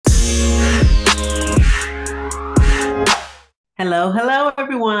Hello,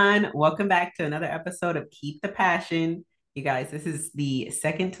 everyone. Welcome back to another episode of Keep the Passion. You guys, this is the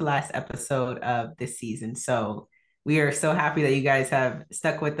second to last episode of this season. So we are so happy that you guys have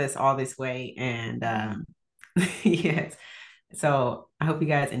stuck with us all this way. And yes, so I hope you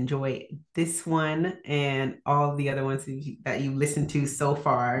guys enjoy this one and all the other ones that you listened to so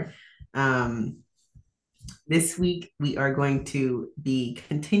far. Um, this week, we are going to be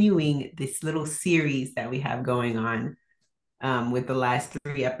continuing this little series that we have going on with the last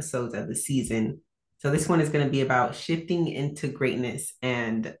three episodes of the season. So this one is going to be about shifting into greatness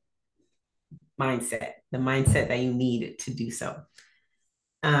and mindset, the mindset that you need to do so.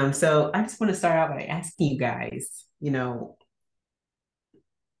 So I just want to start out by asking you guys,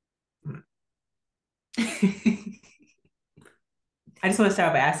 I just want to start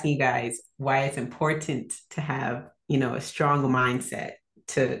out by asking you guys why it's important to have, a strong mindset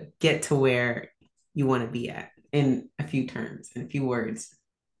to get to where you want to be at in a few terms, in a few words.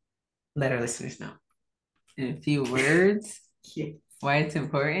 Let our listeners know. In a few words, Yeah. why it's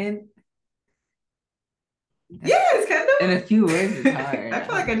important? Yeah, it's kind of. In a few words, it's hard. I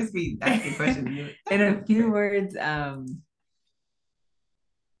feel like I just be asking questions. In a few words,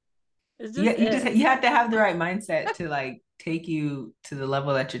 It's you just it. you have to have the right mindset to like take you to the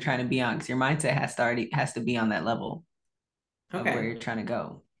level that you're trying to be on, because your mindset has to be on that level of where you're trying to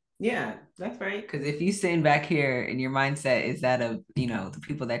go. Yeah, that's right. Because if you sitting back here and your mindset is that of, the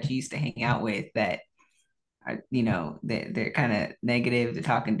people that you used to hang out with that are, they're kind of negative, they're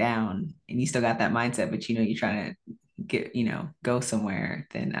talking down, and you still got that mindset, but you're trying to get, go somewhere,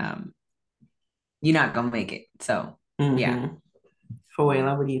 then you're not gonna make it. So yeah.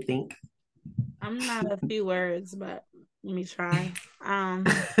 Fuela, what do you think? I'm not a few words, but let me try. Um,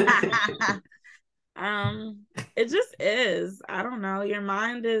 it just is. I don't know. Your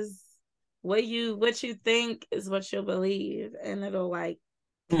mind is what you think is what you'll believe, and it'll like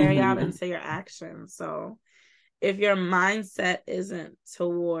carry out into your actions. So if your mindset isn't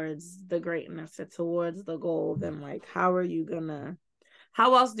towards the greatness or towards the goal, then like how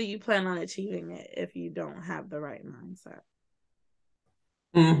else do you plan on achieving it if you don't have the right mindset?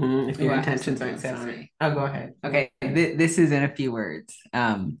 If your intentions aren't set on it. Oh, go ahead. Okay, this is in a few words.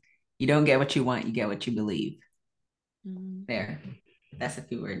 You don't get what you want, you get what you believe. There, that's a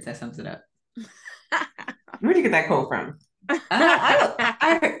few words. That sums it up. Where'd you get that quote from?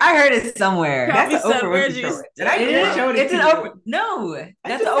 I heard it somewhere. That's an Oprah Winfrey quote. Did I just show it? It's an Oprah. No,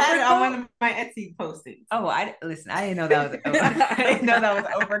 that's an Oprah on one of my Etsy postings. Oh, I didn't know that was. I didn't know that was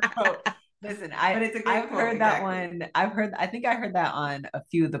an Oprah quote. Listen, I've heard that one. I think I heard that on a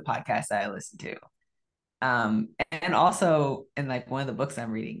few of the podcasts that I listened to. And also in like one of the books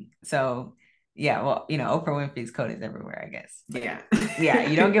I'm reading. So yeah, well, Oprah Winfrey's quote is everywhere, I guess. But yeah,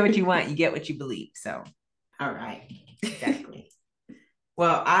 you don't get what you want, you get what you believe. So all right. Exactly.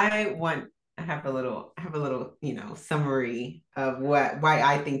 Well, I have a little, summary of why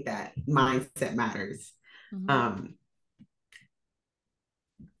I think that mindset matters. I'm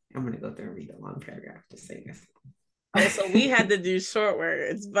gonna go through and read a long paragraph to say this. Oh, so we had to do short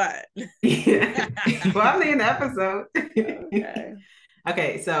words, but yeah. Well, I'm in the episode. Okay.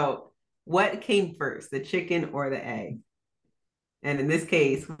 Okay, so what came first, the chicken or the egg? And in this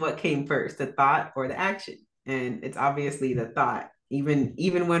case, what came first, the thought or the action? And it's obviously the thought.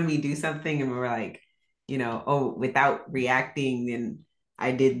 Even when we do something and we're like, oh, without reacting, then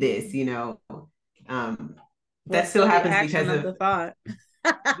I did this, that still happens because of the thought.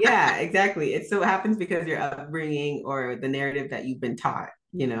 Yeah, exactly. It still happens because your upbringing or the narrative that you've been taught,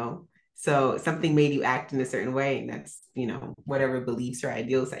 So something made you act in a certain way, and that's, whatever beliefs or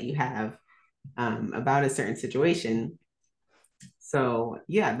ideals that you have about a certain situation. So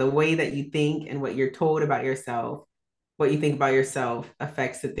yeah, the way that you think and what you're told about yourself, what you think about yourself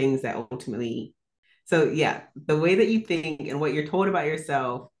affects the things that ultimately. So yeah, the way that you think and what you're told about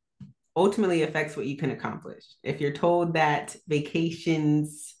yourself ultimately affects what you can accomplish. If you're told that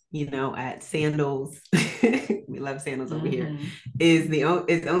vacations, at Sandals, we love Sandals over here, is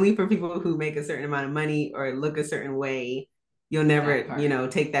only for people who make a certain amount of money or look a certain way, you'll never,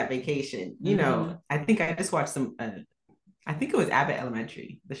 take that vacation. I think I just watched I think it was Abbott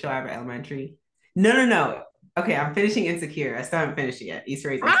Elementary, the show Abbott Elementary. No. Okay, I'm finishing Insecure. I still haven't finished it yet.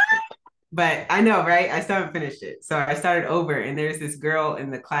 Easter eggs. But I know, right? I still haven't finished it. So I started over, and there's this girl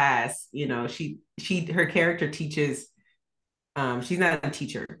in the class, her character teaches, she's not a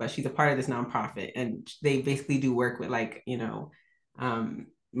teacher, but she's a part of this nonprofit. And they basically do work with like,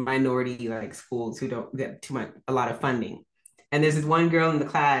 minority like schools who don't get a lot of funding. And there's this one girl in the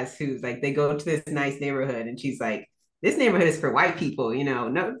class who's like, they go to this nice neighborhood and she's like, this neighborhood is for white people,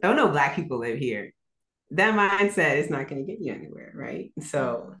 no Black people live here. that mindset is not going to get you anywhere, right?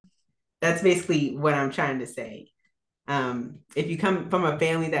 So that's basically what I'm trying to say. If you come from a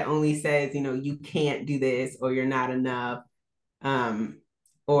family that only says, you can't do this, or you're not enough,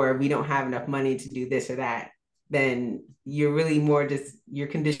 or we don't have enough money to do this or that, then you're really more just, you're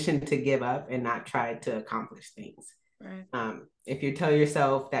conditioned to give up and not try to accomplish things. Right. If you tell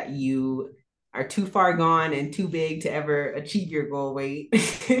yourself that you are too far gone and too big to ever achieve your goal weight,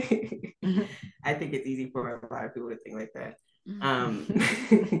 I think it's easy for a lot of people to think like that.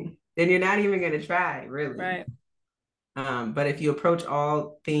 Then you're not even going to try, really. Right. But if you approach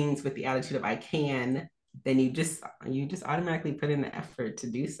all things with the attitude of I can, then you just automatically put in the effort to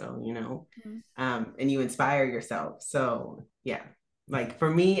do so, and you inspire yourself. So yeah, like for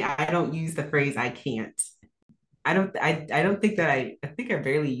me, I don't use the phrase I can't. I don't think that I think I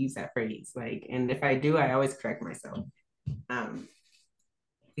barely use that phrase. Like, and if I do, I always correct myself.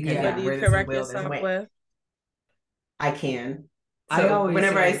 Because What do you where there's a correct will, there's a yourself way. with? I can. I So always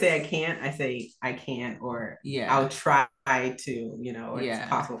whenever I say say I can't, I say I can't, or Yeah. I'll try to, or Yeah. it's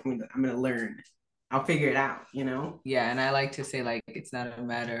possible for me to, I'm gonna learn. I'll figure it out, Yeah, and I like to say, like, it's not a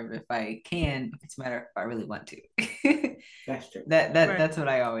matter of if I can, it's a matter of if I really want to. That's true. Right. That's what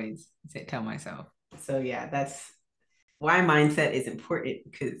I always tell myself. So yeah, that's why mindset is important,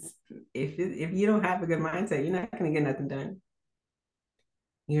 because if you don't have a good mindset, you're not gonna get nothing done.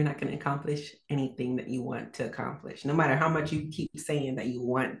 You're not gonna accomplish anything that you want to accomplish, no matter how much you keep saying that you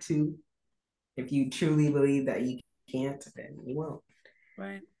want to. If you truly believe that you can't, then you won't.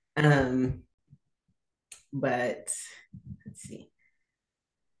 Right. But let's see.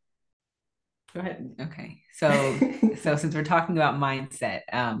 Go ahead. Okay. So since we're talking about mindset,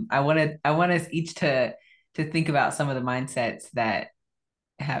 I want us each to think about some of the mindsets that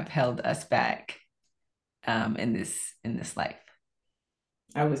have held us back in this life.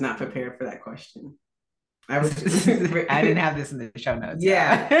 I was not prepared for that question. I didn't have this in the show notes.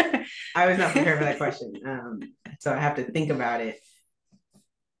 Yeah. I was not prepared for that question. So I have to think about it.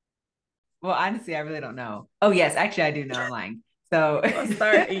 Well, honestly, I really don't know. Oh yes, actually I do know. I'm lying. So Let's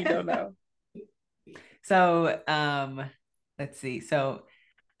start. You don't know. So let's see. So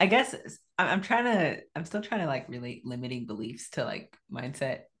I guess I'm still trying to like relate limiting beliefs to like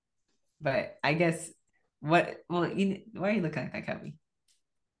mindset. But I guess why are you looking like that, Kelby?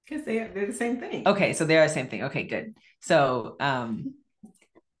 Because they're the same thing. Okay, so they are the same thing. Okay, good. So I'm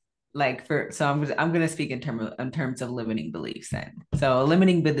gonna speak in terms of limiting beliefs then. So a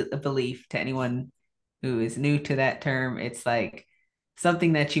limiting belief, to anyone who is new to that term, it's like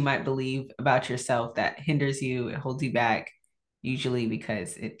something that you might believe about yourself that hinders you, it holds you back, usually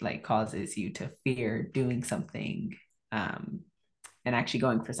because it like causes you to fear doing something and actually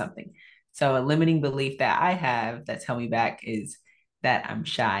going for something. So a limiting belief that I have that's held me back is that I'm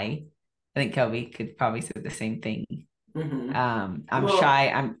shy. I think Kelby could probably say the same thing. I'm shy.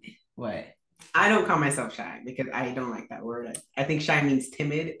 I'm what? I don't call myself shy because I don't like that word. I think shy means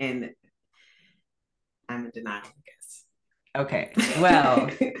timid, and I'm in denial, I guess. Okay. Well,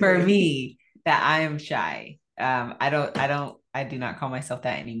 for me, that I am shy. I do not call myself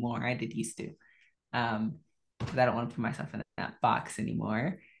that anymore. I did used to. Because I don't want to put myself in that box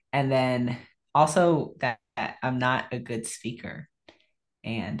anymore. And then also that I'm not a good speaker.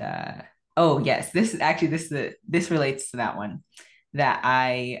 And oh yes, this relates to that one, that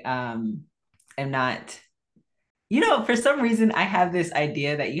I am not, for some reason I have this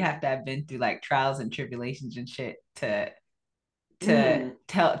idea that you have to have been through like trials and tribulations and shit to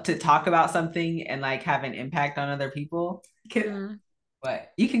talk about something and like have an impact on other people. But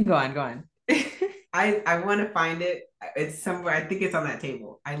you can go on. I want to find it. It's somewhere. I think it's on that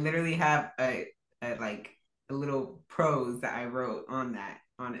table. I literally have a little prose that I wrote on that.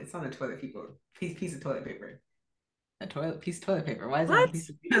 It's on a toilet paper piece of toilet paper. A piece of toilet paper. Why is that a piece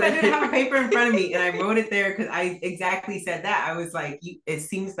of paper? I didn't have a paper in front of me, and I wrote it there because I exactly said that. I was like, it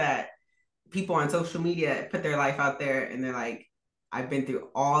seems that people on social media put their life out there, and they're like, I've been through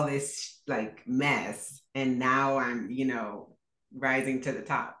all this like mess, and now I'm rising to the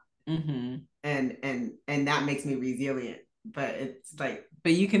top. Mm-hmm. And that makes me resilient. But it's like,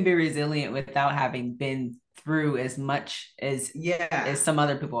 but you can be resilient without having been through as much as some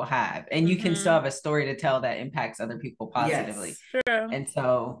other people have, and you can still have a story to tell that impacts other people positively. Yes, true. And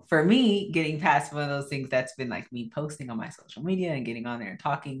so for me, getting past one of those things, that's been like me posting on my social media and getting on there and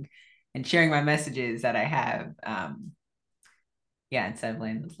talking and sharing my messages that I have. Instead of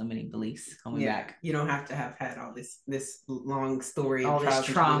letting those limiting beliefs hold me back. You don't have to have had all this long story, all this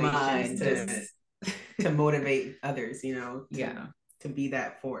trauma and to motivate others, to be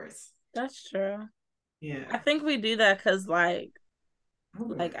that force. That's true. Yeah. I think we do that because like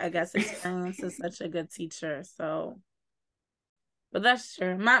like, I guess experience is such a good teacher. So, but that's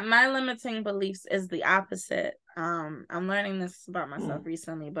true. My limiting beliefs is the opposite. I'm learning this about myself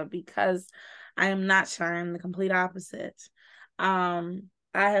recently, but because I am not shy, I'm the complete opposite. I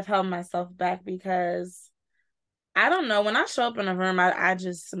have held myself back because I don't know. When I show up in a room, I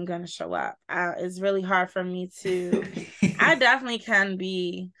just am gonna show up. It's really hard for me to. I definitely can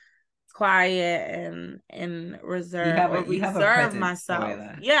be quiet and reserve or you have a reserve presence, myself.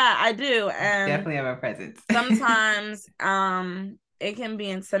 Abuela. Yeah, I do. And definitely have a presence. sometimes it can be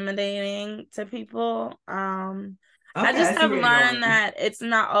intimidating to people. I just have learned that it's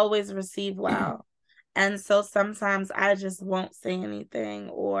not always received well. And so sometimes I just won't say anything,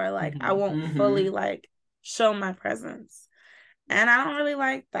 or like I won't fully like show my presence. And I don't really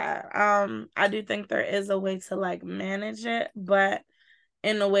like that. I do think there is a way to like manage it, but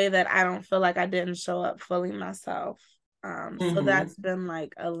in a way that I don't feel like I didn't show up fully myself. So that's been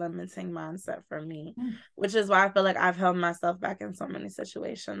like a limiting mindset for me, which is why I feel like I've held myself back in so many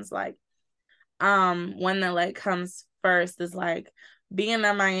situations. Like, when the like comes first is like being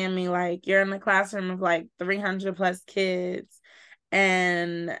in Miami, like you're in the classroom of like 300 plus kids,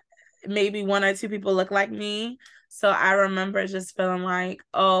 and maybe one or two people look like me. So I remember just feeling like,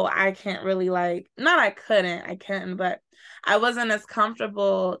 oh, I can't really like, not I couldn't, but I wasn't as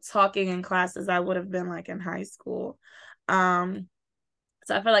comfortable talking in class as I would have been like in high school.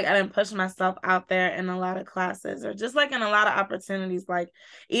 So I feel like I didn't push myself out there in a lot of classes, or just like in a lot of opportunities, like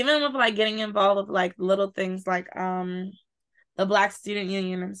even with like getting involved with like little things like the Black Student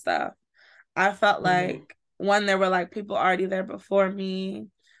Union and stuff. I felt like when there were like people already there before me,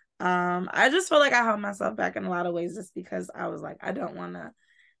 I just feel like I held myself back in a lot of ways just because I was like, I don't want to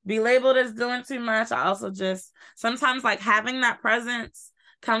be labeled as doing too much. I also just sometimes like having that presence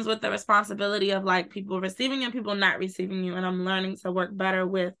comes with the responsibility of like people receiving you and people not receiving you. And I'm learning to work better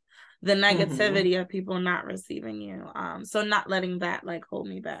with the negativity of people not receiving you. So not letting that like hold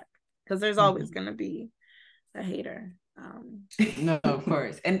me back, because there's always going to be a hater. No, of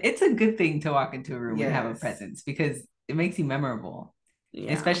course. And it's a good thing to walk into a room and have a presence, because it makes you memorable.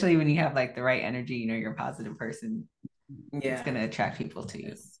 Yeah. Especially when you have like the right energy, you're a positive person. Yeah. It's going to attract people to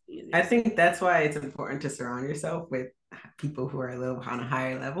you. I think that's why it's important to surround yourself with people who are a little on a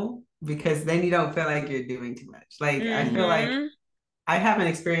higher level, because then you don't feel like you're doing too much. Like, I feel like I haven't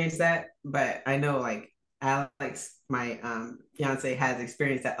experienced that, but I know like Alex, my fiance, has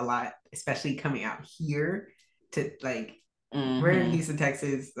experienced that a lot, especially coming out here to like we're in Houston,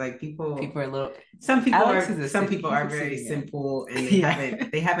 Texas. Like people are a little. Some people are very simple, and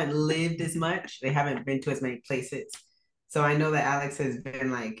they haven't lived as much. They haven't been to as many places. So I know that Alex has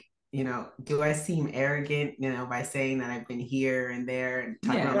been like, do I seem arrogant, by saying that I've been here and there and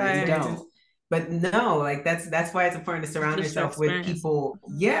talking about my experiences? But no, like that's why it's important to surround yourself with people.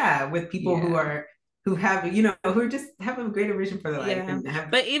 Yeah, with people who have who just have a greater vision for their life and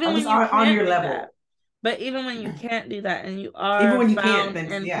have. But even when you on your level. But even when you can't do that, and you are found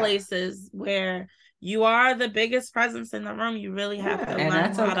in places where you are the biggest presence in the room, you really have to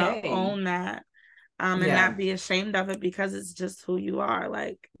learn how to own that, and not be ashamed of it, because it's just who you are.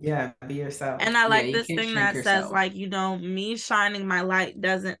 Like, be yourself. And I like this thing that says, like, me shining my light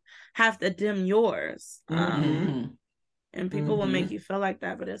doesn't have to dim yours. And people will make you feel like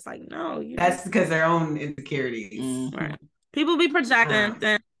that, but it's like, no, that's because their own insecurities. Right. People be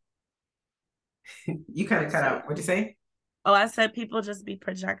projecting. You kind of cut out. What'd you say? Oh, I said people just be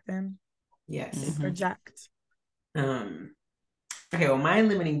projecting. Yes. They project. Okay, well, my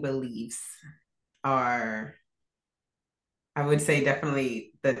limiting beliefs are, I would say,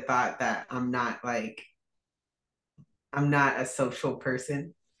 definitely the thought that I'm not a social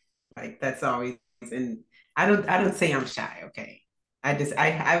person. Like, that's always, and I don't say I'm shy, okay? I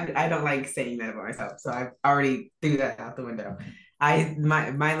don't like saying that about myself. So I've already threw that out the window.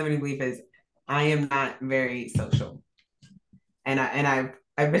 My limiting belief is I am not very social. And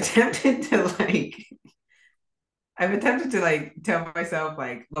I've attempted to tell myself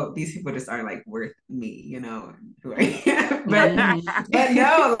like, oh, these people just aren't like worth me, who I am. But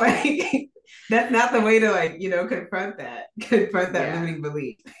no, like that's not the way to confront that limiting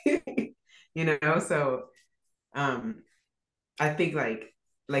belief. So I think like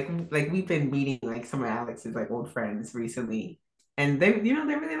we've been meeting like some of Alex's like old friends recently, and they they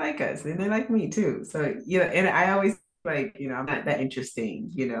really like us and they like me too. So and I always I'm not that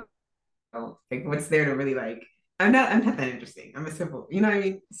interesting, like what's there to really like. I'm not that interesting. I'm a simple, you know what I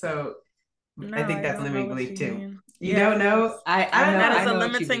mean? So no, I think that's a limiting belief too. You don't know? I don't know. That is a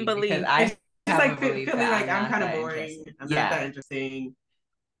limiting belief. I just like feeling like I'm kind of boring. I'm not that interesting.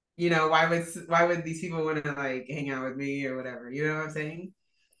 why would these people want to like hang out with me or whatever? You know what I'm saying?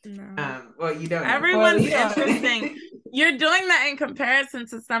 No. Well, you don't know. Well, Everyone's interesting. You're doing that in comparison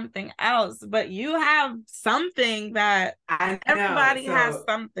to something else, but you have something that I know. everybody So, has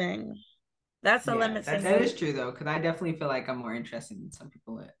something. That's a limit to That me. is true though, because I definitely feel like I'm more interesting than some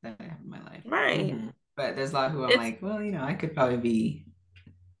people that I have in my life. Right. But there's a lot who I'm It's like, well, I could probably be,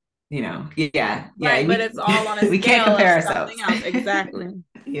 yeah, right, but it's all on a we can't scale of compare something ourselves. else. Exactly.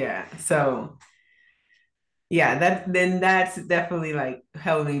 yeah. So, yeah, that's definitely like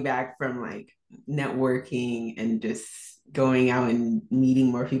held me back from like networking and just going out and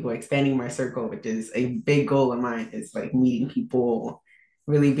meeting more people, expanding my circle, which is a big goal of mine, is like meeting people,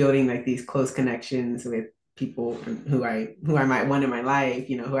 really building like these close connections with people who I might want in my life,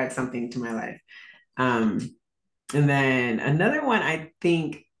 who had something to my life. Um, and then another one, I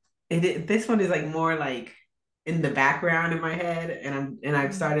think this one is like more like in the background in my head, and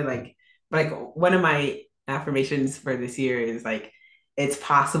I've started like one of my affirmations for this year is like it's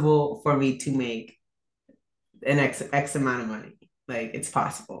possible for me to make an X amount of money. Like it's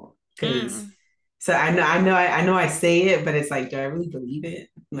possible because so I know I say it, but it's like, do I really believe it?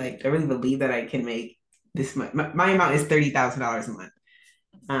 Like, do I really believe that I can make this much? My amount is $30,000 a month.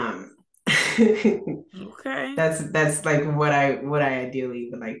 Um, Okay. that's like what I ideally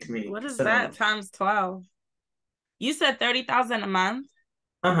would like to make. What is So that times 12? You said 30,000 a month?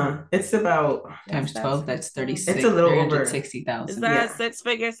 it's about Times 12, that's it's a 36, little over. Is 360,000. that a Yeah.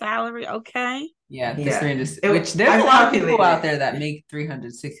 six-figure salary? Okay. Yeah, that's Yeah. 300, which there's a I've lot of people out calculated. there that make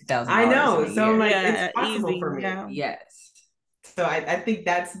 $360,000 I in know. a So I'm year. like, Yeah, it's possible easy. for me. Yeah. Yes. So I think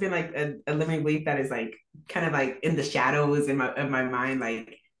that's been like a limiting belief that is like kind of like in the shadows in my mind,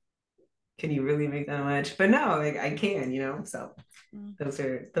 like, can you really make that much? But no, like I can. So those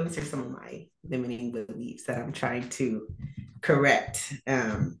are some of my limiting beliefs that I'm trying to correct,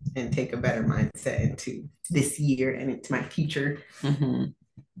 and take a better mindset into this year and into my future.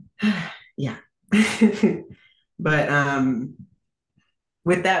 Yeah. But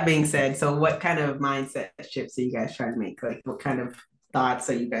with that being said, so what kind of mindset shifts are you guys trying to make? Like what kind of thoughts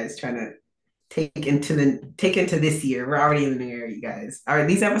are you guys trying to take into this year? We're already in the new year, you guys. All right,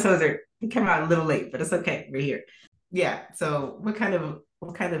 these episodes they come out a little late, but it's okay. We're here. Yeah. So what kind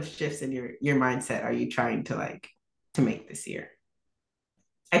of shifts in your mindset are you trying to make this year?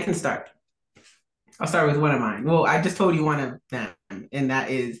 I can start. I'll start with one of mine. Well, I just told you one of them, and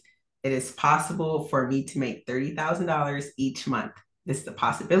that is it is possible for me to make $30,000 each month. This is a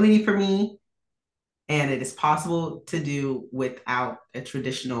possibility for me, and it is possible to do without a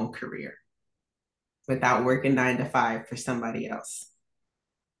traditional career, without working 9 to 5 for somebody else.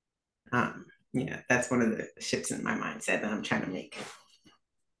 Yeah, that's one of the shifts in my mindset that I'm trying to make.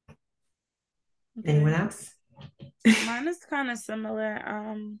 Okay. Anyone else? Mine is kind of similar.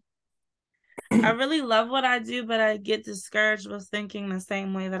 I really love what I do, but I get discouraged with thinking the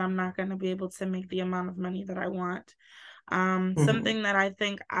same way that I'm not going to be able to make the amount of money that I want. Something that I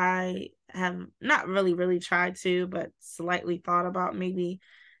think I have not really tried to, but slightly thought about maybe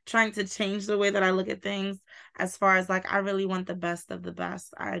trying to change the way that I look at things, as far as like I really want the best of the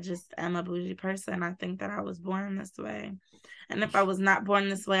best. I just am a bougie person. I think that I was born this way. And if I was not born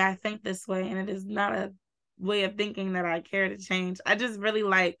this way, I think this way. And it is not a way of thinking that I care to change. I just really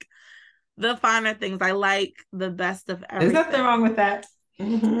like the finer things. I like the best of everything. There's nothing wrong with that. No,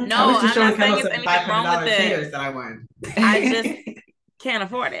 I was just I'm showing not saying Kendall it's some anything wrong with $500 it. chairs that I won. I just can't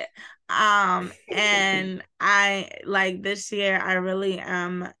afford it. And I like this year, I really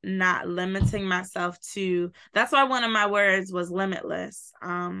am not limiting myself to, that's why one of my words was limitless.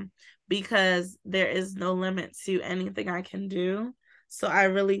 Because there is no limit to anything I can do. So I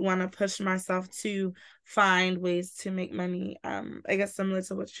really want to push myself to find ways to make money. I guess similar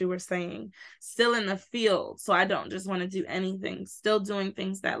to what you were saying, still in the field. So I don't just want to do anything, still doing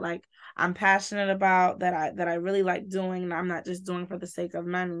things that like I'm passionate about, that I really like doing, and I'm not just doing for the sake of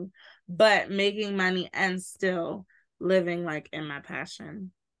money, but making money and still living like in my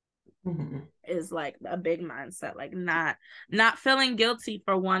passion. Is like a big mindset, like not feeling guilty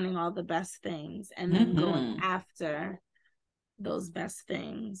for wanting all the best things and then going after those best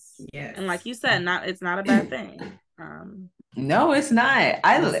things. Yes. And like you said, it's not a bad thing. No, it's not.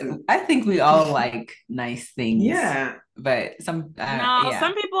 I think we all like nice things. Yeah. But some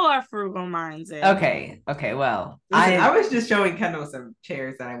people are frugal minded. Okay. Well, listen, I was just showing Kendall some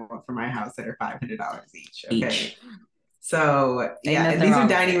chairs that I want for my house that are $500 each. Okay. So yeah, and these are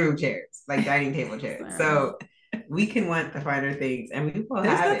dining room chairs, like dining table chairs. So we can want the finer things, and we will.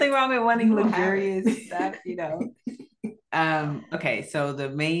 There's nothing wrong with wanting luxurious stuff, Okay,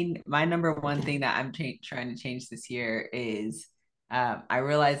 so my number one thing that I'm trying to change this year is I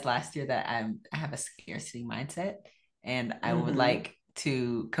realized last year that I have a scarcity mindset, and I would like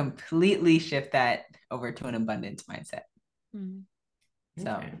to completely shift that over to an abundance mindset.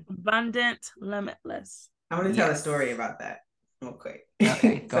 So abundant, limitless. I want to tell a story about that real quick.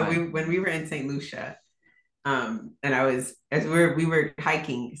 Okay, so when we were in St. Lucia, and I was as we were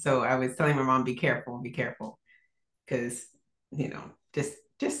hiking, so I was telling my mom, be careful, because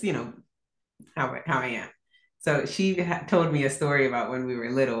just how I am. So she told me a story about when we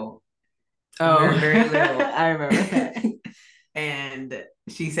were little. Oh, we were very little. I remember that. And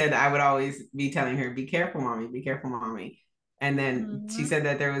she said I would always be telling her, be careful, mommy, be careful, mommy. And then she said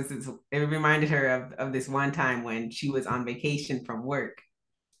that there was this, it reminded her of this one time when she was on vacation from work.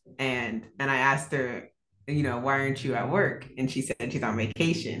 And I asked her, why aren't you at work? And she said she's on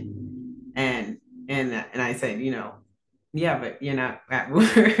vacation. And I said, yeah, but you're not at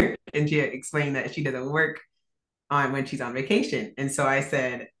work. And she explained that she doesn't work on when she's on vacation. And so I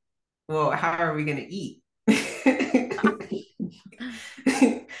said, well, how are we going to eat?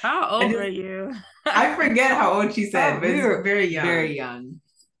 How old are you? I forget how old she said, but we were very young. Very young.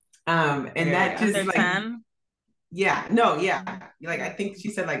 And very that just under like 10? Yeah, no, yeah. Like I think she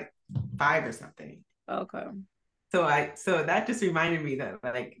said like 5 or something. Okay. So that just reminded me that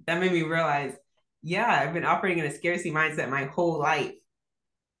like that made me realize, yeah, I've been operating in a scarcity mindset my whole life.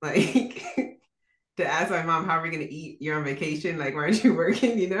 Like to ask my mom, how are we gonna eat? You're on vacation, like why aren't you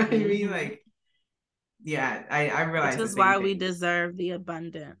working? You know what I mean? Like, yeah, I realized this is why we deserve the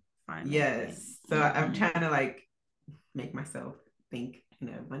abundant financing. Yes. So I'm trying to like make myself think in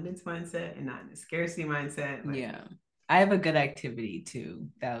an abundance mindset and not in a scarcity mindset. Like, yeah. I have a good activity too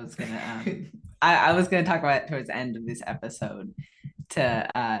that I was gonna I was gonna talk about towards the end of this episode to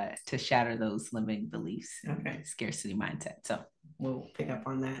shatter those limiting beliefs. Okay. Scarcity mindset. So we'll pick up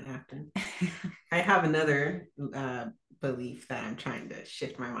on that after. I have another belief that I'm trying to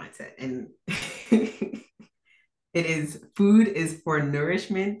shift my mindset, and it is food is for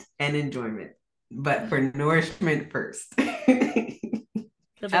nourishment and enjoyment, but for nourishment first.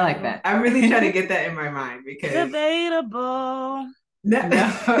 I like that. I'm really trying to get that in my mind because debatable. No,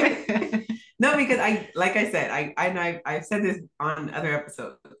 no, because like I said, I've said this on other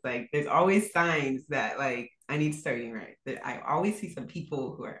episodes. Like, there's always signs that like I need to start eating right. That I always see some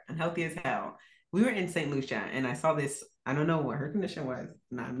people who are unhealthy as hell. We were in St. Lucia, and I saw this. I don't know what her condition was.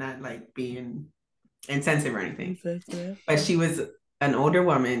 And I'm not like being insensitive or anything, but she was an older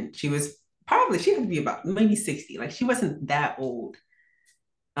woman. She had to be about maybe 60. Like, she wasn't that old.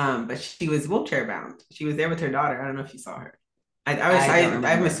 But she was wheelchair bound. She was there with her daughter. I don't know if you saw her.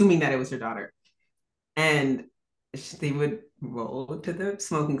 I'm assuming that it was her daughter. And they would roll to the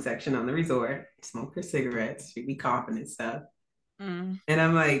smoking section on the resort, smoke her cigarettes. She'd be coughing and stuff. And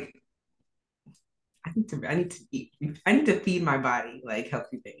I'm like, I need to eat. I need to feed my body like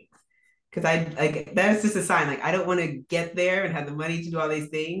healthy things. Because that's just a sign. Like, I don't want to get there and have the money to do all these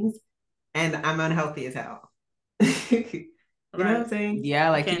things, and I'm unhealthy as hell. You know what I'm saying? Yeah,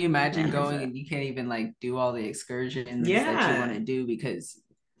 like can you imagine going and you can't even like do all the excursions that you want to do because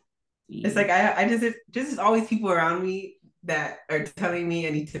it's like I just always people around me that are telling me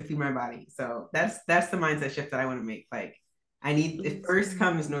I need to feed my body. So that's the mindset shift that I want to make. Like, I need, it first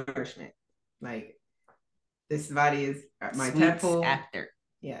comes nourishment. Like, this body is my temple. After.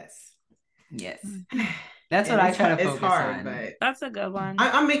 Yes. That's what I try to focus on. But that's a good one.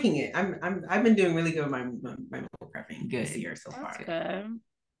 I'm making it. I've been doing really good with my meal prepping this year so far. That's good.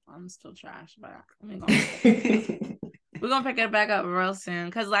 I'm still trash, but we're gonna pick it back up real soon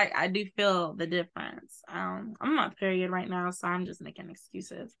because like I do feel the difference. I'm on my period right now, so I'm just making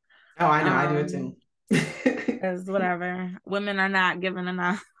excuses. Oh, I know. I do it too. Because whatever, women are not given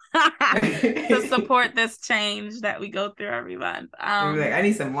enough to support this change that we go through every month. Like, I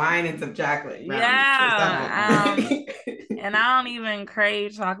need some wine and some chocolate. Yeah. And I don't even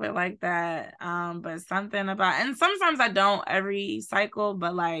crave chocolate like that. But something about, and sometimes I don't every cycle,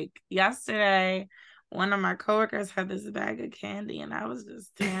 but like yesterday, one of my coworkers had this bag of candy and I was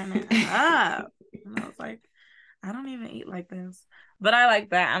just tearing it up. And I was like, I don't even eat like this. But I like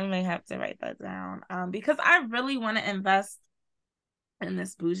that. I may have to write that down. Because I really want to invest in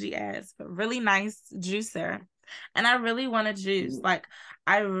this bougie ass, but really nice juicer. And I really want to juice. Like,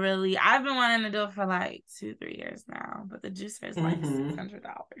 I've been wanting to do it for like 2-3 years now, but the juicer is like $600.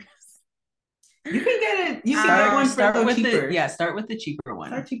 You can get it. You can get one start for with cheaper. Start with the cheaper one.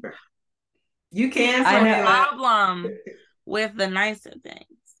 Start cheaper. You can. I have a problem with the nicer things.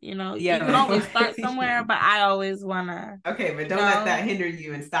 You know, you can always start somewhere, but I always want to. Okay, but don't let that hinder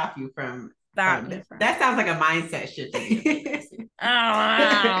you and stop you from. That sounds like a mindset shift.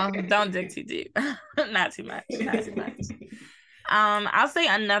 Oh, don't dig too deep. Not too much. I'll say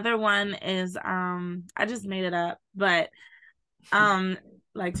another one is I just made it up, but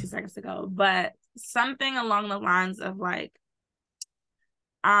like 2 seconds ago, but something along the lines of like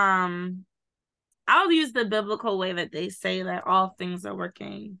I'll use the biblical way that they say that all things are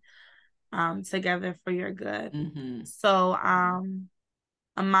working together for your good. Mm-hmm. So a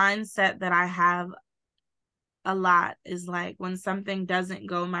mindset that I have a lot is like when something doesn't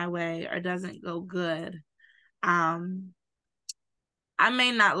go my way or doesn't go good, I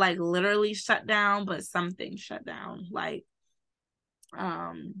may not like literally shut down, but something shut down. Like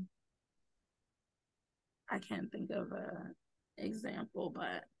I can't think of a example,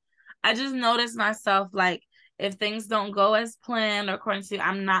 but I just noticed myself like if things don't go as planned or according to,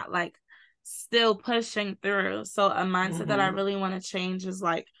 I'm not like still pushing through. So a mindset that I really want to change is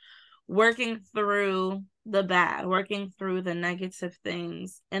like working through the bad, working through the negative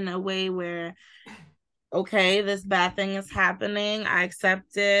things in a way where, okay, this bad thing is happening. I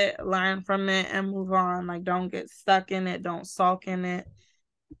accept it, learn from it, and move on. Like, don't get stuck in it. Don't sulk in it.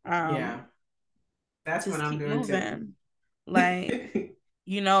 Yeah, that's what Just I'm keep doing moving. Like,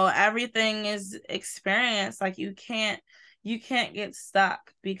 too. everything is experience. Like, you can't get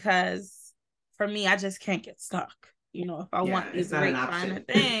stuck because for me, I just can't get stuck. If I Yeah, want these it's not an great finer option.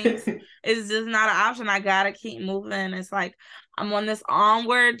 things, it's just not an option. I gotta keep moving. It's like I'm on this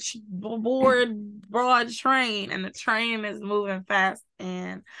onward broad train, and the train is moving fast,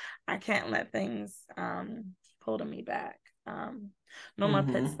 and I can't let things pull me back. No more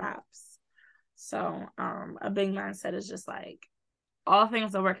pit stops. So a big mindset is just like all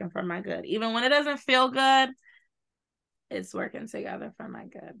things are working for my good. Even when it doesn't feel good, it's working together for my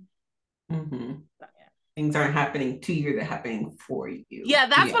good. Mm-hmm. So, yeah. Things aren't happening to you, they're happening for you. Yeah,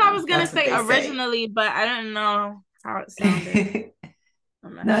 that's what I was gonna That's what say they originally, but I didn't know how it sounded.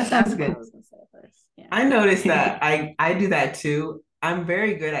 No, that sounds good. I was gonna say first. Yeah. I noticed that I do that too. I'm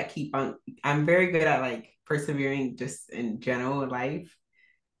very good at I'm very good at like persevering just in general life,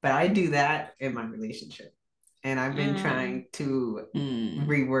 but I do that in my relationship. And I've been trying to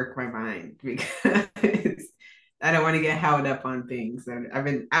rework my mind because I don't want to get held up on things. And I've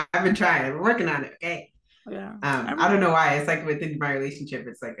been trying, I've been working on it. Okay. Yeah. I don't know why. It's like within my relationship,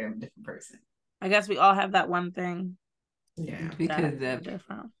 it's like a different person. I guess we all have that one thing. Yeah. Because the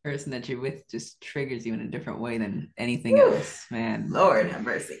person that you're with just triggers you in a different way than anything else, man. Lord have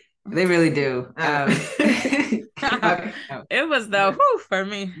mercy. They really do. Okay. It was the whew for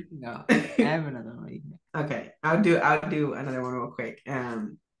me. No, I have another one. Okay, I'll do another one real quick.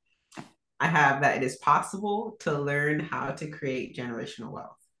 I have that it is possible to learn how to create generational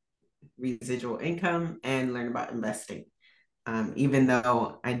wealth, residual income, and learn about investing. Even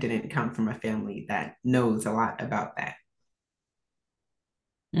though I didn't come from a family that knows a lot about that.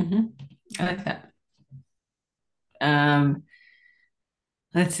 I like that.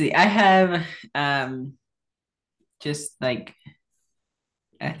 Let's see. I have just like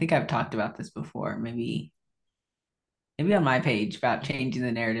I think I've talked about this before, maybe on my page about changing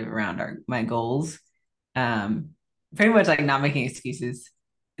the narrative around my goals. Pretty much like not making excuses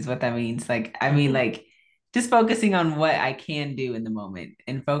is what that means. Like I mean like just focusing on what I can do in the moment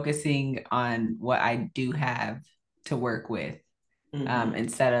and focusing on what I do have to work with.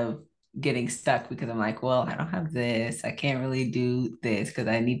 Instead of getting stuck because I'm like, well, I don't have this. I can't really do this because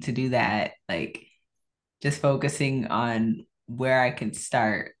I need to do that. Like just focusing on where I can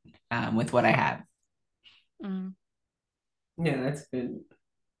start with what I have. Yeah, that's good.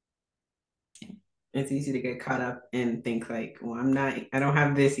 It's easy to get caught up and think like, well, I don't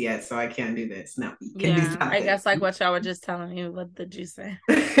have this yet, so I can't do this. No, you can do something. I guess like what y'all were just telling me. What did you say?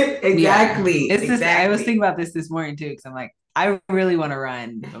 Exactly. Yeah. I was thinking about this morning too, because I'm like, I really want to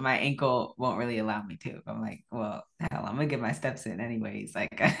run, but my ankle won't really allow me to. I'm like, well, hell, I'm gonna get my steps in anyways.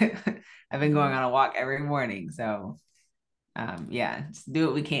 Like I've been going on a walk every morning. So yeah, just do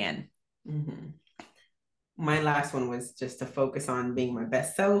what we can. My last one was just to focus on being my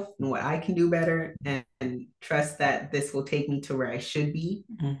best self and what I can do better and trust that this will take me to where I should be.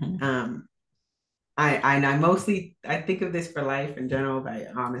 I think of this for life in general, but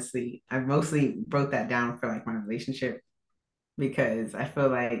I mostly broke that down for like my relationship because I feel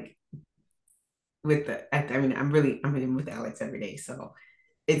like I'm in with Alex every day, so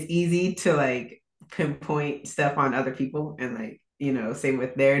it's easy to like pinpoint stuff on other people and like say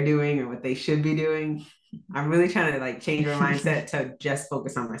what they're doing or what they should be doing. I'm really trying to like change my mindset to just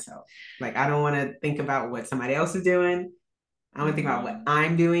focus on myself. Like I don't want to think about what somebody else is doing. I want to think about what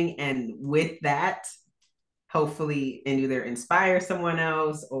I'm doing, and with that, hopefully, and either inspire someone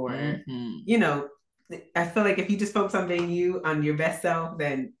else or I feel like if you just focus on being you, on your best self,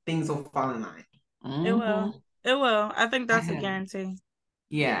 then things will fall in line. It will. It will. I think I that's a have, guarantee.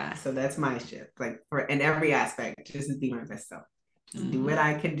 yeah. So that's my shift. Like for in every aspect, just be my best self. Just do what Mhm.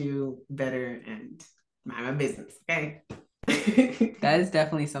 I can do better and mind my business. Okay. That is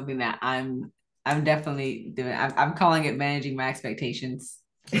definitely something that I'm definitely doing. I'm calling it managing my expectations.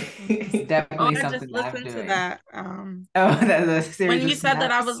 It's Oh, definitely I just something that I'm listened to doing. that. Oh, that's a When series you of said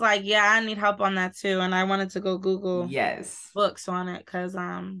that, I was snaps. like, yeah, I need help on that too. And I wanted to go Google Yes. books on it because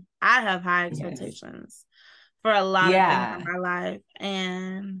I have high Yes. expectations for a lot of things in Yeah. my life.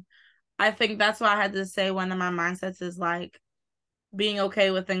 And I think that's why I had to say one of my mindsets is like being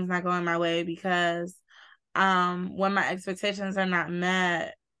okay with things not going my way because when my expectations are not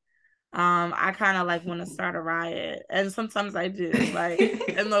met, I kind of like want to start a riot. And sometimes I do, like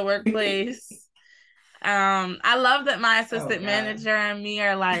in the workplace. I love that my Oh assistant God. manager and me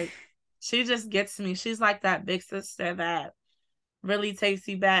are like, she just gets me. She's like that big sister that really takes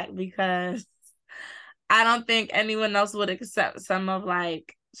you back because I don't think anyone else would accept some of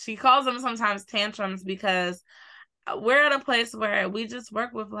like she calls them sometimes tantrums because we're at a place where we just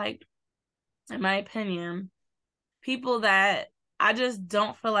work with like, in my opinion, people that I just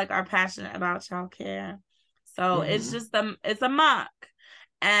don't feel like are passionate about childcare. So Mm-hmm. it's a mock.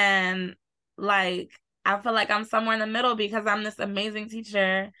 And like I feel like I'm somewhere in the middle because I'm this amazing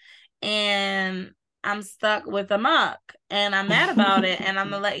teacher and I'm stuck with a muck and I'm mad about it. And I'm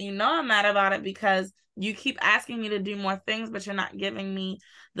gonna let you know I'm mad about it because you keep asking me to do more things, but you're not giving me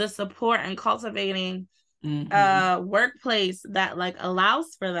the support and cultivating Mm-hmm. a workplace that like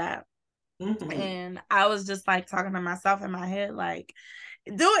allows for that. Mm-hmm. And I was just like talking to myself in my head, like,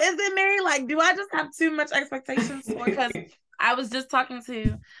 is it me? Like, do I just have too much expectations for? Because I was just talking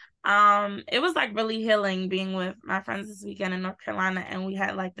to, it was like really healing being with my friends this weekend in North Carolina, and we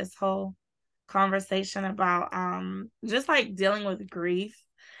had like this whole conversation about just like dealing with grief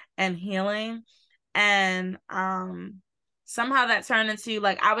and healing, and somehow that turned into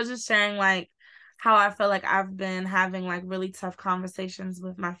like I was just sharing like how I feel like I've been having like really tough conversations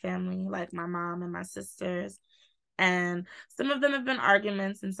with my family, like my mom and my sisters. And some of them have been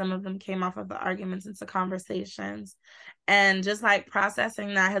arguments, and some of them came off of the arguments into conversations. And just like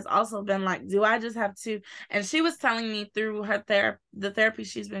processing that has also been like, do I just have to? And she was telling me through her the therapy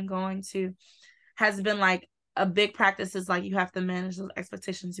she's been going to, has been like a big practice is like you have to manage those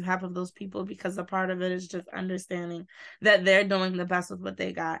expectations you have of those people because a part of it is just understanding that they're doing the best with what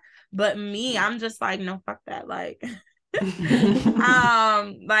they got. But me, I'm just like, no, fuck that. Like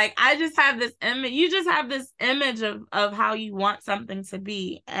like I just have this image, you just have this image of how you want something to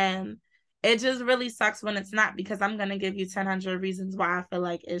be, and it just really sucks when it's not because I'm gonna give you 1,000 reasons why I feel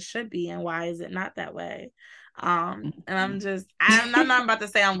like it should be and why is it not that way. And I'm not about to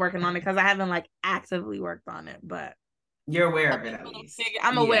say I'm working on it because I haven't like actively worked on it, but You're aware of it at least.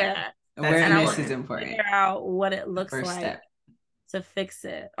 I'm Yeah. aware That's and I Awareness want is important. to important. figure out what it The looks first like step. to fix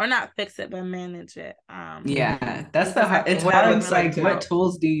it, or not fix it but manage it. Yeah. That's the Because I hard, it's feel What it like hard. looks really like Like, to what help.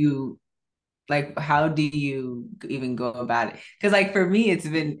 tools do you like? How do you even go about it? Because like for me, it's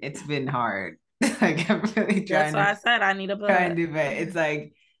been hard. Like I'm really that's trying why to I said I need a try and book. do, but it's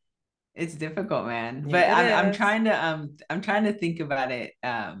like it's difficult, man. Yeah. But It I'm is. trying to think about it.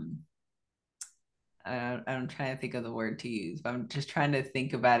 I'm trying to think of the word to use, but I'm just trying to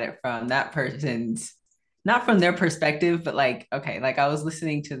think about it from that person's, not from their perspective, but like, okay, like I was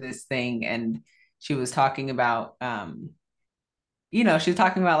listening to this thing and she was talking about, she was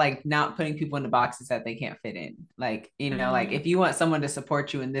talking about like not putting people into boxes that they can't fit in. Like, like Mm-hmm. if you want someone to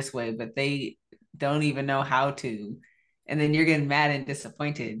support you in this way, but they don't even know how to, and then you're getting mad and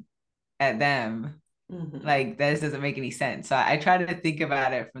disappointed at them, Mm-hmm. like that just doesn't make any sense. So I try to think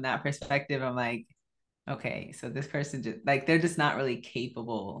about it from that perspective. I'm like, okay, so this person just like they're just not really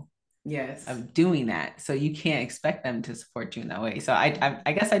capable Yes. of doing that. So you can't expect them to support you in that way. So I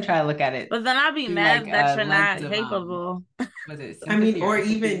guess I try to look at it But then I'd be through like mad that a you're lens not of capable. was it I mean, sympathy or or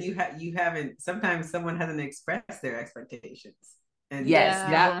even empathy? you haven't. Sometimes someone hasn't expressed their expectations, and Yes,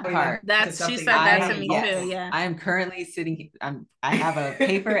 you're Yeah. that going part. to She something said that they that to haven't me too. voiced. Yes, Yeah. I am currently sitting. I have a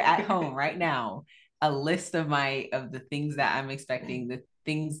paper at home right now, a list of the things that I'm expecting,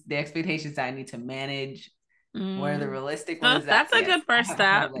 the expectations that I need to manage. What are the Mm. realistic So ones that, that's a yes, good I first have a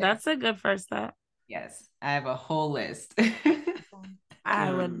step. whole That's list. a good first step. Yes, I have a whole list.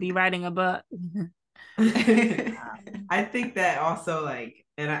 I would um, be writing a book. I think that also like,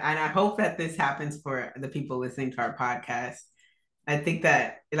 and I hope that this happens for the people listening to our podcast. I think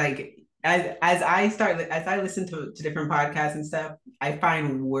that like as I listen to different podcasts and stuff, I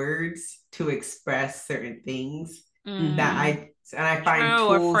find words to express certain things that Mm. Mm-hmm. I find True,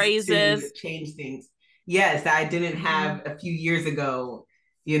 or tools to phrases. change things. Yes, that I didn't Mm. have a few years ago,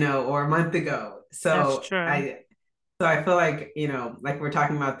 or a month ago. That's So true. I feel like, like we're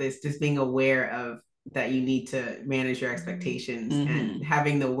talking about this, just being aware of that you need to manage your expectations and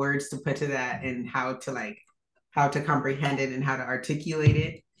having the words to put to that and how to comprehend it and how to articulate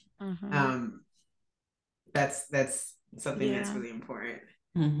it. That's something that's Yeah. really important.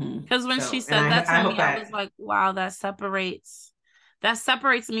 Because when she said that to me, I was like, wow, that separates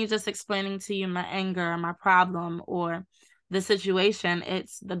me just explaining to you my anger or my problem or the situation.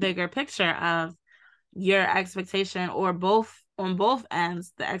 It's the bigger picture of your expectation, or both, on both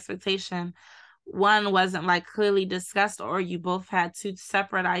ends, the expectation, one wasn't like clearly discussed, or you both had two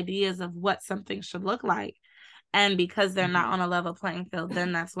separate ideas of what something should look like. And because they're not on a level playing field,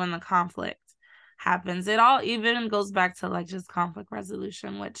 then that's when the conflict happens. It all even goes back to like just conflict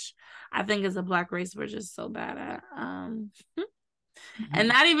resolution, which I think as a Black race we're just so bad at. And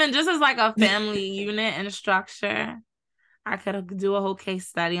not even just as like a family unit and structure. I could do a whole case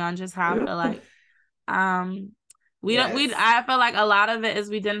study on just how I feel like I feel like a lot of it is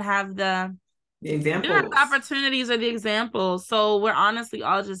we didn't have the opportunities or the examples. So we're honestly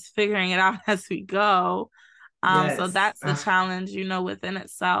all just figuring it out as we go. So that's the challenge, within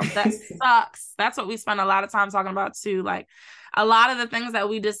itself. That sucks. That's what we spend a lot of time talking about too. Like a lot of the things that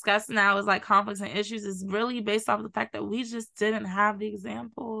we discuss now is like conflicts and issues is really based off the fact that we just didn't have the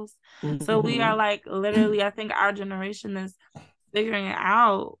examples. So we are like literally, I think our generation is figuring it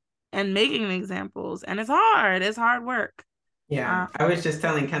out and making the examples, and it's hard work. Yeah. I was just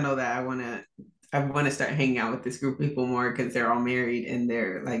telling Kendall that I want to start hanging out with this group of people more because they're all married and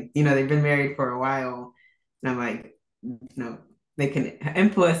they're like, they've been married for a while. And I'm like, they can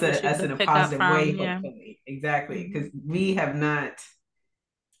influence us in a positive way, hopefully. Exactly. Because we have not,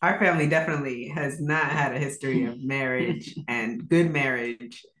 our family definitely has not had a history of marriage and good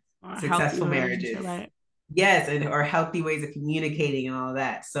marriage, or successful marriages. Right? Yes, or healthy ways of communicating and all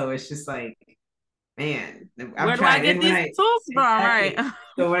that. So it's just like, man, where do I get these tools from? Right.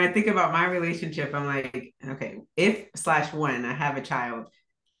 So when I think about my relationship, I'm like, okay, if/when I have a child,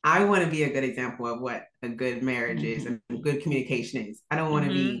 I want to be a good example of what a good marriage is and good communication is. I don't want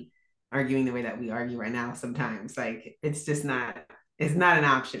to be arguing the way that we argue right now sometimes. Like it's just not, it's not an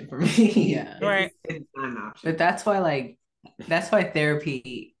option for me. Yeah. It's not an option. But that's why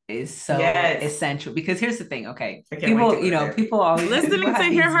therapy is so essential, because here's the thing. Okay. People always listening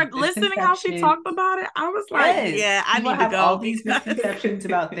to her listening how she talked about it. I was like, I need to go. All these misconceptions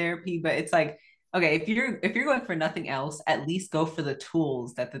about therapy, but it's like, okay, if you're going for nothing else, at least go for the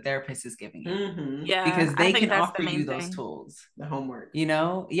tools that the therapist is giving you. Yeah, because they can offer you those tools. The homework.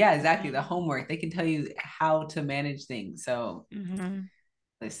 Yeah, exactly. The homework. They can tell you how to manage things. So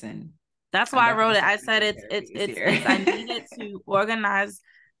listen. That's why I wrote it. I said it's I needed to organize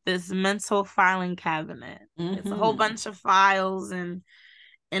this mental filing cabinet. It's a whole bunch of files and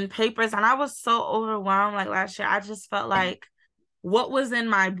papers, and I was so overwhelmed. Like last year, I just felt like what was in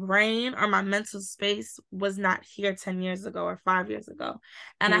my brain or my mental space was not here 10 years ago or 5 years ago.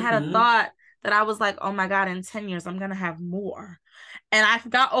 And I had a thought that I was like, oh my God, in 10 years, I'm going to have more. And I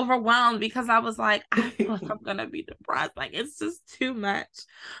got overwhelmed because I was like, I feel like I'm going to be depressed. Like, it's just too much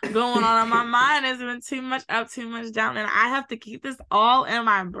going on in my mind. Has been too much up, too much down. And I have to keep this all in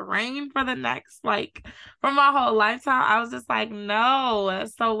my brain for the next, for my whole lifetime. I was just like, no.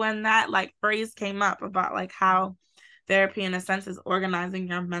 So when that phrase came up about how therapy in a sense is organizing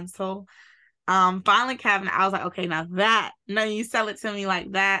your mental filing cabinet, I was like, okay, now you sell it to me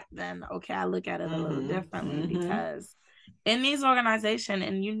like that, then okay, I look at it a little differently, because in these organizations,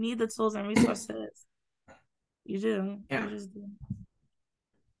 and you need the tools and resources. You do. Yeah. You just do.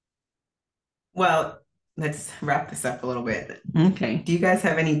 Well, let's wrap this up a little bit. Okay. Do you guys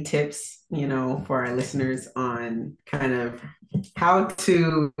have any tips, for our listeners on kind of how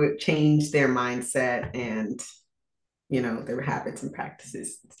to change their mindset and their habits and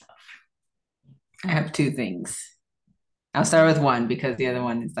practices and stuff? I have two things. I'll start with one because the other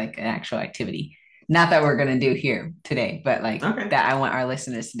one is like an actual activity. Not that we're going to do here today, but that I want our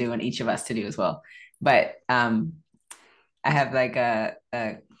listeners to do and each of us to do as well. But I have a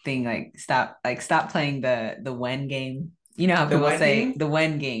thing stop playing the when game. You know how people say the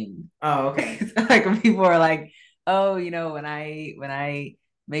when game. Oh, okay. When people are like, oh, when I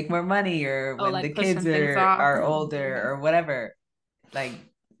make more money, or when the kids are older or whatever,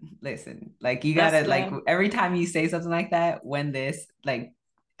 listen, you gotta every time you say something like that, when this,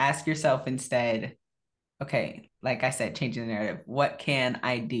 ask yourself instead, okay, like I said, changing the narrative, what can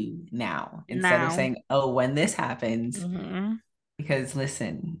I do now instead of saying, oh, when this happens, because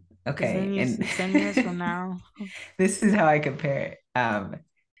listen, okay, and 10 years from now, this is how I compare it.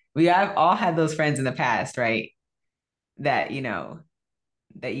 We have all had those friends in the past, right? That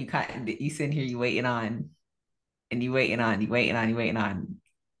that you sitting here, you waiting on, and you waiting on, you waiting on, you waiting on,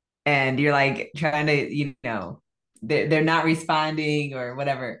 and you're like trying to, they're not responding or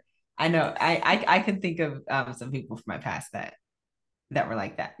whatever. I know I can think of some people from my past that were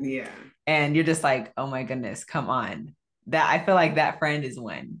like that. Yeah. And you're just like, oh my goodness, come on. That I feel like that friend is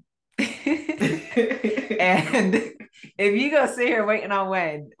when. And if you go sit here waiting on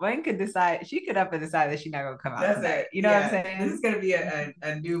when could decide, she could up and decide that she's not gonna come out. That's tonight. it. You know what I'm saying? This is gonna be a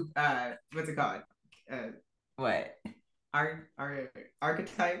new what's it called? What?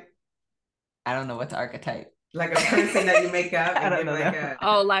 Archetype. I don't know what's archetype. Like a person that you make up. I don't know.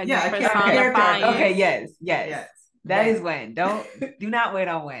 Personifying. Okay, yes. That is when. Do not wait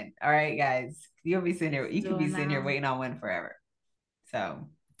on when. All right, guys. You'll be sitting here. You could be sitting here waiting on when forever. So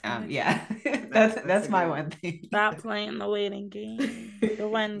yeah. that's my one thing. Stop playing the waiting game. The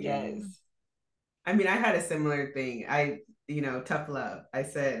when game. Yes. I mean, I had a similar thing. Tough love. I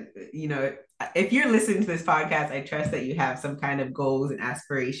said, if you're listening to this podcast, I trust that you have some kind of goals and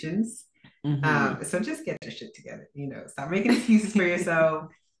aspirations. Mm-hmm. So just get your shit together. Stop making excuses for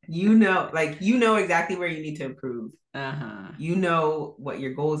yourself. Exactly where you need to improve. You know what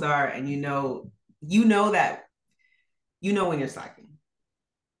your goals are, and you know that when you're slacking.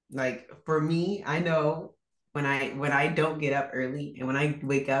 Like for me, I know when I don't get up early, and when I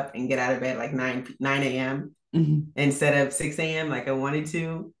wake up and get out of bed like 9 a.m. instead of 6 a.m. like I wanted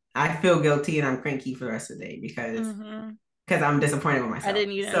to, I feel guilty and I'm cranky for the rest of the day because I'm disappointed with myself. I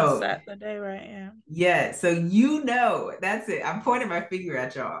didn't even set the day right. Yeah. So that's it. I'm pointing my finger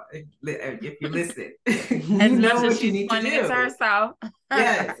at y'all. If you're listening, you know what you need to do. To herself.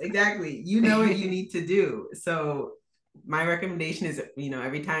 Yes, exactly. You know what you need to do. So my recommendation is,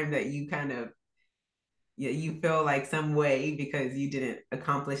 every time that you kind of you feel like some way because you didn't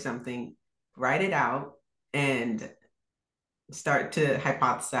accomplish something, write it out and start to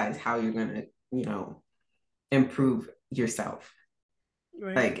hypothesize how you're gonna, improve yourself.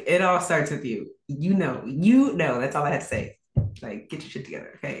 Right. Like it all starts with you. That's all I have to say. Like, get your shit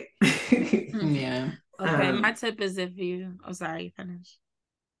together, okay? Yeah. Okay, my tip is sorry, finish.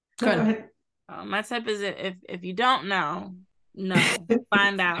 Go ahead. My tip is if you don't know,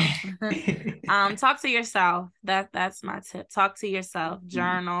 find out. Talk to yourself. That's my tip. Talk to yourself.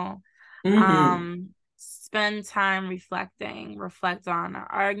 Journal. Spend time reflecting. Reflect on an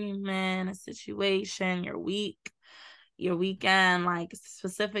argument, a situation, your week, your weekend, like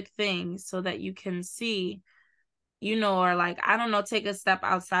specific things, so that you can see, or like, I don't know, take a step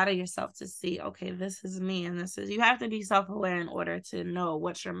outside of yourself to see, okay, this is me, and you have to be self-aware in order to know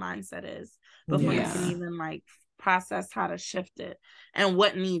what your mindset is before you can even like process how to shift it and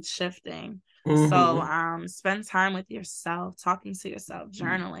what needs shifting. So spend time with yourself, talking to yourself,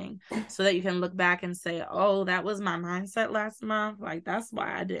 journaling, so that you can look back and say, oh, that was my mindset last month. Like, that's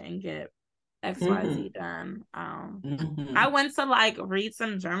why I didn't get XYZ done. I went to like read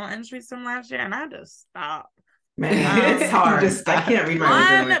some journal entries from last year and I just stopped. Man, it's hard. I can't read my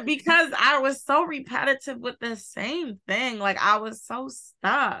journal because I was so repetitive with the same thing. Like, I was so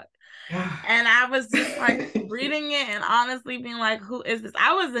stuck. And I was just like reading it and honestly being like, who is this?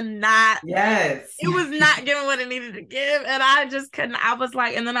 I was not. Yes. It was not giving what it needed to give. And I just couldn't. I was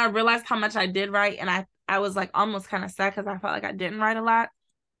like, and then I realized how much I did write. And I was like almost kind of sad because I felt like I didn't write a lot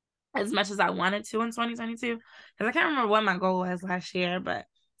as much as I wanted to in 2022. Because I can't remember what my goal was last year. But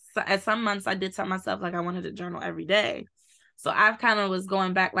at some months I did tell myself like I wanted to journal every day. So I kind of was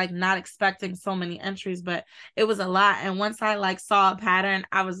going back, like not expecting so many entries, but it was a lot. And once I like saw a pattern,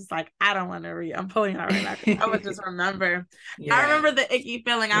 I was just like, I don't want to read. I'm pulling out right now. I would just remember. Yeah. I remember the icky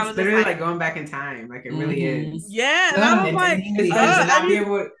feeling. It's I was literally just like going back in time. Like it really is. Yeah. And I was like,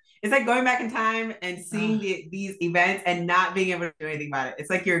 it's like going back in time and seeing these events and not being able to do anything about it.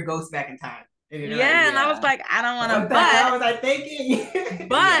 It's like you're a ghost back in time. And I was like, I don't want to. What the hell was I thinking?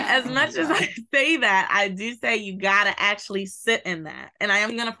 But as much as I say that, I do say you gotta actually sit in that, and I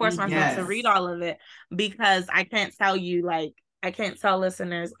am gonna force myself to read all of it because I can't tell you, like, I can't tell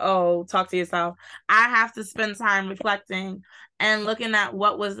listeners, oh, talk to yourself. I have to spend time reflecting and looking at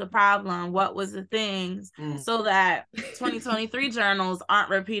what was the problem, what was the things, so that 2023 journals aren't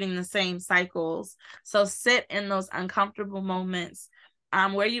repeating the same cycles. So sit in those uncomfortable moments.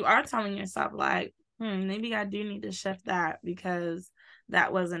 Where you are telling yourself like, maybe I do need to shift that because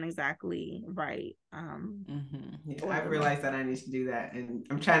that wasn't exactly right. I've realized that I need to do that, and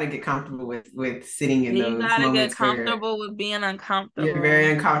I'm trying to get comfortable with sitting in those moments. You gotta get comfortable with being uncomfortable. You're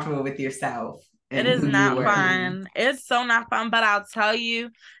very uncomfortable with yourself. It is not fun. It's so not fun, but I'll tell you,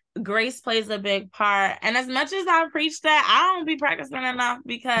 grace plays a big part. And as much as I preach that, I don't be practicing enough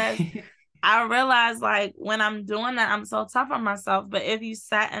because I realize like when I'm doing that, I'm so tough on myself. But if you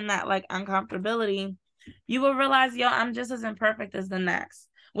sat in that like uncomfortability, you will realize, yo, I'm just as imperfect as the next,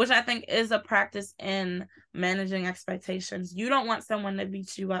 which I think is a practice in managing expectations. You don't want someone to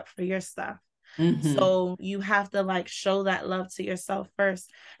beat you up for your stuff. Mm-hmm. So you have to like show that love to yourself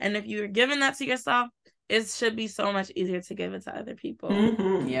first. And if you're giving that to yourself, it should be so much easier to give it to other people.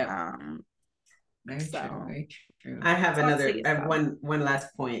 Mm-hmm. Yep. Very true. Very true. I have one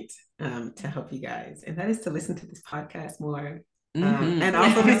last point to help you guys, and that is to listen to this podcast more. Mm-hmm. And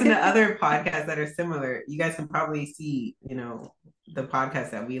also listen to other podcasts that are similar. You guys can probably see, the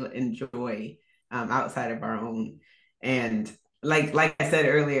podcasts that we enjoy outside of our own. And like I said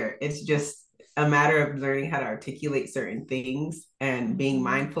earlier, it's just a matter of learning how to articulate certain things and being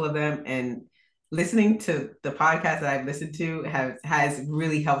mindful of them. And listening to the podcast that I've listened to has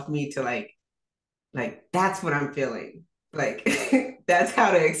really helped me to like that's what I'm feeling. Like that's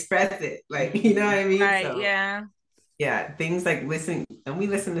how to express it. Like, you know what I mean? Right, so, yeah, things like listening, and we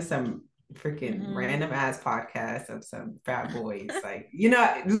listen to some freaking random ass podcasts of some frat boys. Like,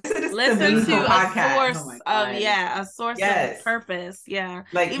 listen to a podcast. Source a source of purpose. Yeah.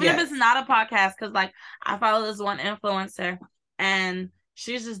 Like, even if it's not a podcast, because like I follow this one influencer and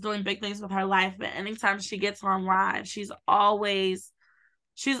she's just doing big things with her life. But anytime she gets on live, she's always,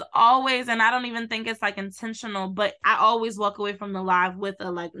 and I don't even think it's like intentional, but I always walk away from the live with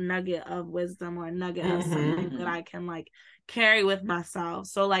a like nugget of wisdom or a nugget of something that I can like carry with myself.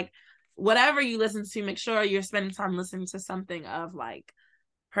 So like whatever you listen to, make sure you're spending time listening to something of like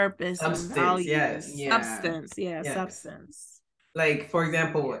purpose, substance, and value. Substance. Like, for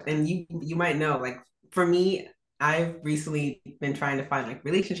example, and you might know, like for me, I've recently been trying to find like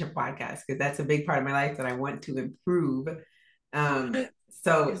relationship podcasts because that's a big part of my life that I want to improve.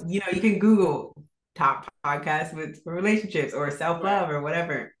 So, you can Google top podcasts for relationships or self-love or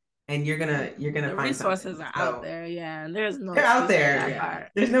whatever. And you're gonna find resources are out there. Yeah. There's no they're out there.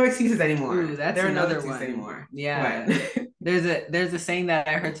 There's no excuses anymore. Ooh, that's there are another no excuses one anymore. Yeah. There's a saying that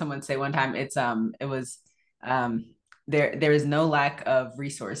I heard someone say one time. There is no lack of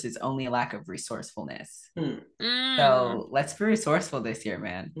resources, only a lack of resourcefulness. So let's be resourceful this year,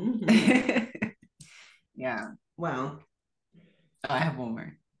 man. Mm-hmm. Yeah. Well, I have one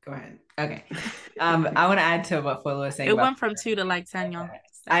more. Go ahead. Okay. I want to add to what Fola was saying. It went from 2 to like 10, y'all.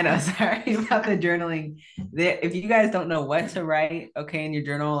 I know. Sorry about the journaling. If you guys don't know what to write, okay, in your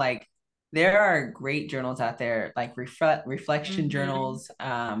journal, like there are great journals out there, like reflection journals.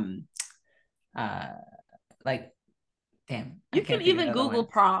 Like, damn. You can even Google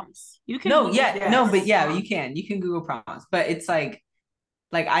prompts. You can. You can. You can Google prompts, but it's like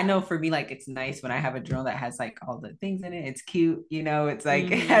I know for me, like it's nice when I have a journal that has like all the things in it. It's cute, it's like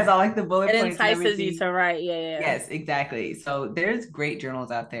it has all like the bullet points. It entices you to write. Yeah. Yes, exactly. So there's great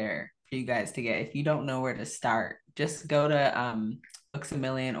journals out there for you guys to get. If you don't know where to start, just go to Books a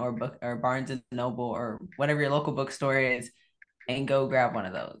Million or Barnes and Noble or whatever your local bookstore is, and go grab one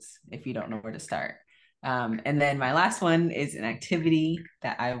of those if you don't know where to start. And then my last one is an activity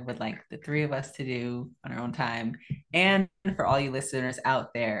that I would like the three of us to do on our own time, and for all you listeners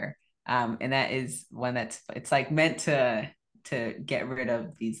out there. And that is one it's like meant to get rid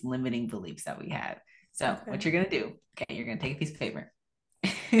of these limiting beliefs that we have. So what you're gonna do? Okay, you're gonna take a piece of paper.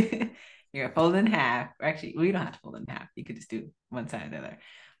 You're gonna fold it in half. Or actually, well, you don't have to fold it in half. You could just do one side or the other.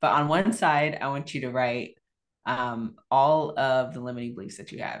 But on one side, I want you to write all of the limiting beliefs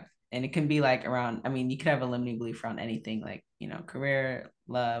that you have. And it can be like around, you could have a limiting belief around anything, like, career,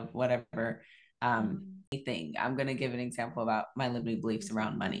 love, whatever, anything. I'm going to give an example about my limiting beliefs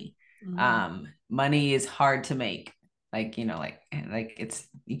around money. Money is hard to make. Like, it's,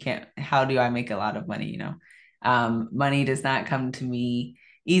 you can't, how do I make a lot of money? Money does not come to me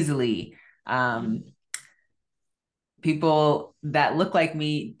easily. People that look like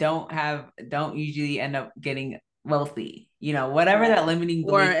me don't usually end up getting wealthy, whatever that limiting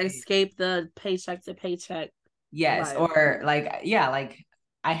belief or escape the paycheck to paycheck. Yes. Life. Or like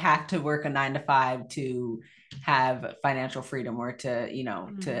I have to work a 9 to 5 to have financial freedom, or to,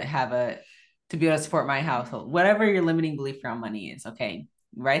 to be able to support my household, whatever your limiting belief around money is. Okay.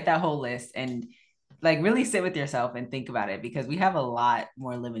 Write that whole list and like really sit with yourself and think about it, because we have a lot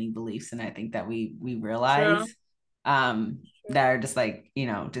more limiting beliefs than I think that we realize. True. That are just like,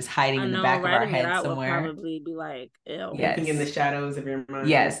 just hiding in the back of our head somewhere. Would probably be like, ew. Yes. Lurking in the shadows of your mind.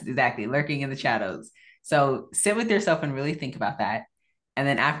 Yes, exactly. Lurking in the shadows. So sit with yourself and really think about that. And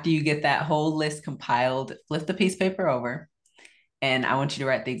then after you get that whole list compiled, flip the piece of paper over, and I want you to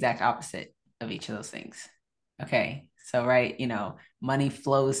write the exact opposite of each of those things. Okay. So write, money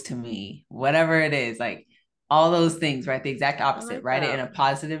flows to me, whatever it is, like all those things, write the exact opposite, write it in a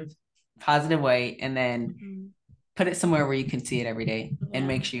positive positive way, and then put it somewhere where you can see it every day, and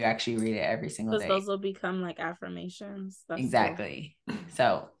make sure you actually read it every single day. Because those will become like affirmations. That's exactly. Cool.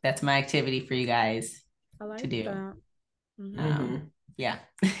 So that's my activity for you guys to do. That. Yeah.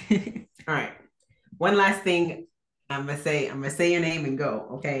 All right. One last thing. I'm gonna say your name and go.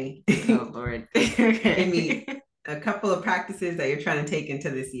 Okay. Oh Lord. Okay. Give me a couple of practices that you're trying to take into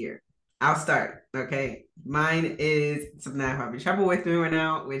this year. I'll start. Okay. Mine is something I have trouble with doing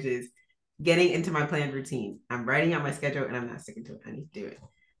now, which is getting into my planned routine. I'm writing out my schedule and I'm not sticking to it. I need to do it.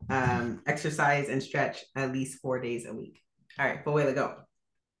 Exercise and stretch at least 4 days a week. All right, but way to go.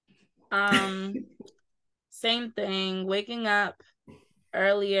 Same thing. Waking up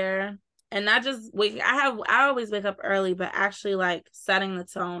earlier, and not just waking. I always wake up early, but actually like setting the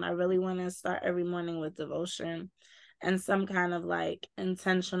tone. I really want to start every morning with devotion and some kind of like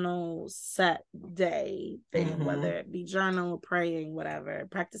intentional set day thing, whether it be journal, praying, whatever,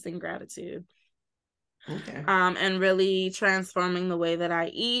 practicing gratitude. Okay. And really transforming the way that I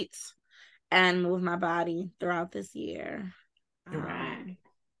eat and move my body throughout this year. Right.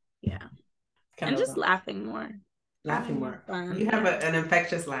 Yeah. And just laughing more. Laughing more. Fun. You have an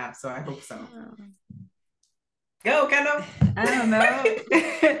infectious laugh, so I hope so. Go, Kendall. I don't know.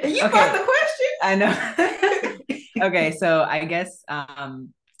 You got the question. I know. Okay, so I guess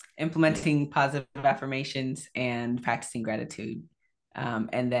implementing positive affirmations and practicing gratitude.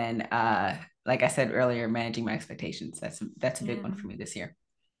 And then like I said earlier, managing my expectations. That's a big one for me this year.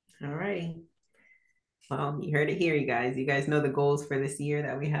 All right. Well, you heard it here, you guys. You guys know the goals for this year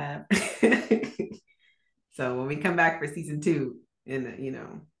that we have. So when we come back for season 2 in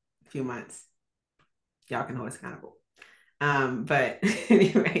a few months, y'all can hold us accountable. But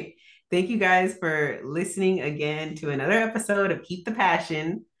anyway, thank you guys for listening again to another episode of Keep the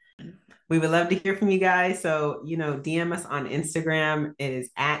Passion. We would love to hear from you guys. So, DM us on Instagram. It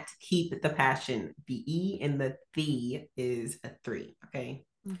is at Keep the Passion. The E in the "the" is a 3. Okay.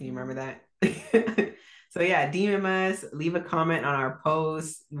 Can you remember that? So yeah, DM us, leave a comment on our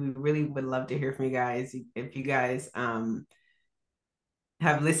post. We really would love to hear from you guys. If you guys have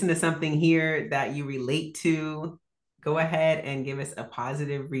listened to something here that you relate to, go ahead and give us a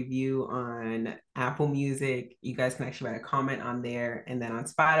positive review on Apple Music. You guys can actually write a comment on there. And then on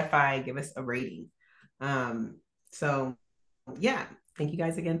Spotify, give us a rating. So yeah, thank you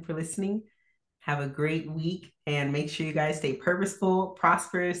guys again for listening. Have a great week and make sure you guys stay purposeful,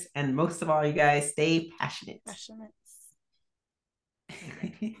 prosperous, and most of all, you guys stay passionate. Passionate.